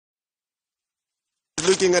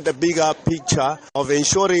looking at the bigger picture of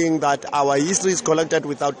ensuring that our history is collected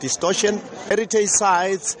without distortion. Heritage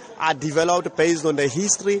sites are developed based on the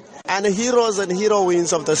history, and heroes and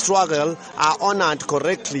heroines of the struggle are honored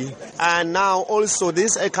correctly. And now also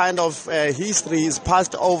this kind of history is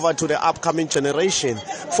passed over to the upcoming generation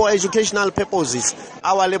for educational purposes.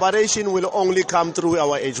 Our liberation will only come through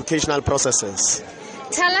our educational processes.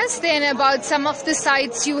 Tell us then about some of the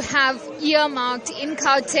sites you have earmarked in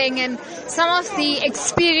Gauteng and some of the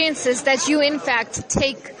experiences that you in fact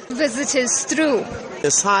take visitors through.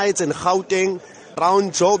 The sites in Gauteng,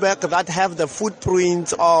 around Joburg, that have the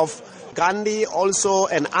footprints of Gandhi also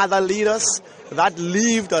and other leaders that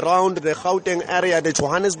lived around the Gauteng area, the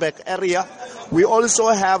Johannesburg area. We also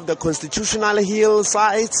have the Constitutional Hill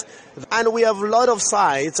sites, and we have a lot of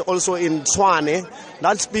sites also in Tshwane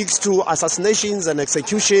that speaks to assassinations and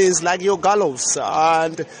executions like your gallows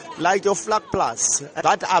and like your flag plus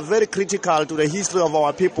that are very critical to the history of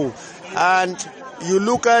our people. And you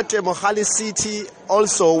look at Mohali City,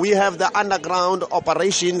 also we have the underground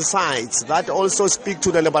operation sites that also speak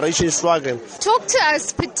to the liberation struggle. Talk to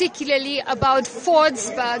us particularly about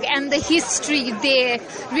Fordsburg and the history there.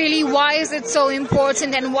 Really, why is it so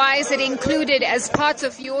important and why is it included as part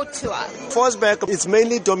of your tour? Fordsburg is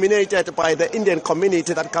mainly dominated by the Indian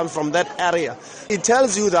community that comes from that area. It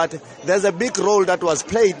tells you that there's a big role that was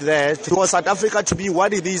played there for South Africa to be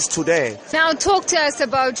what it is today. Now talk to us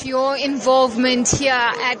about your involvement here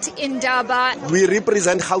at Indaba. We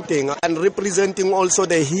represent Gauteng and representing also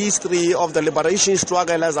the history of the liberation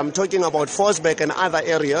struggle as I'm talking about Fordsburg and other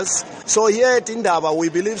areas. So here at Indaba, we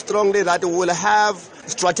believe strongly that we will have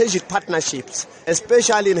strategic partnerships,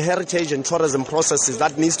 especially in heritage and tourism processes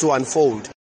that needs to unfold.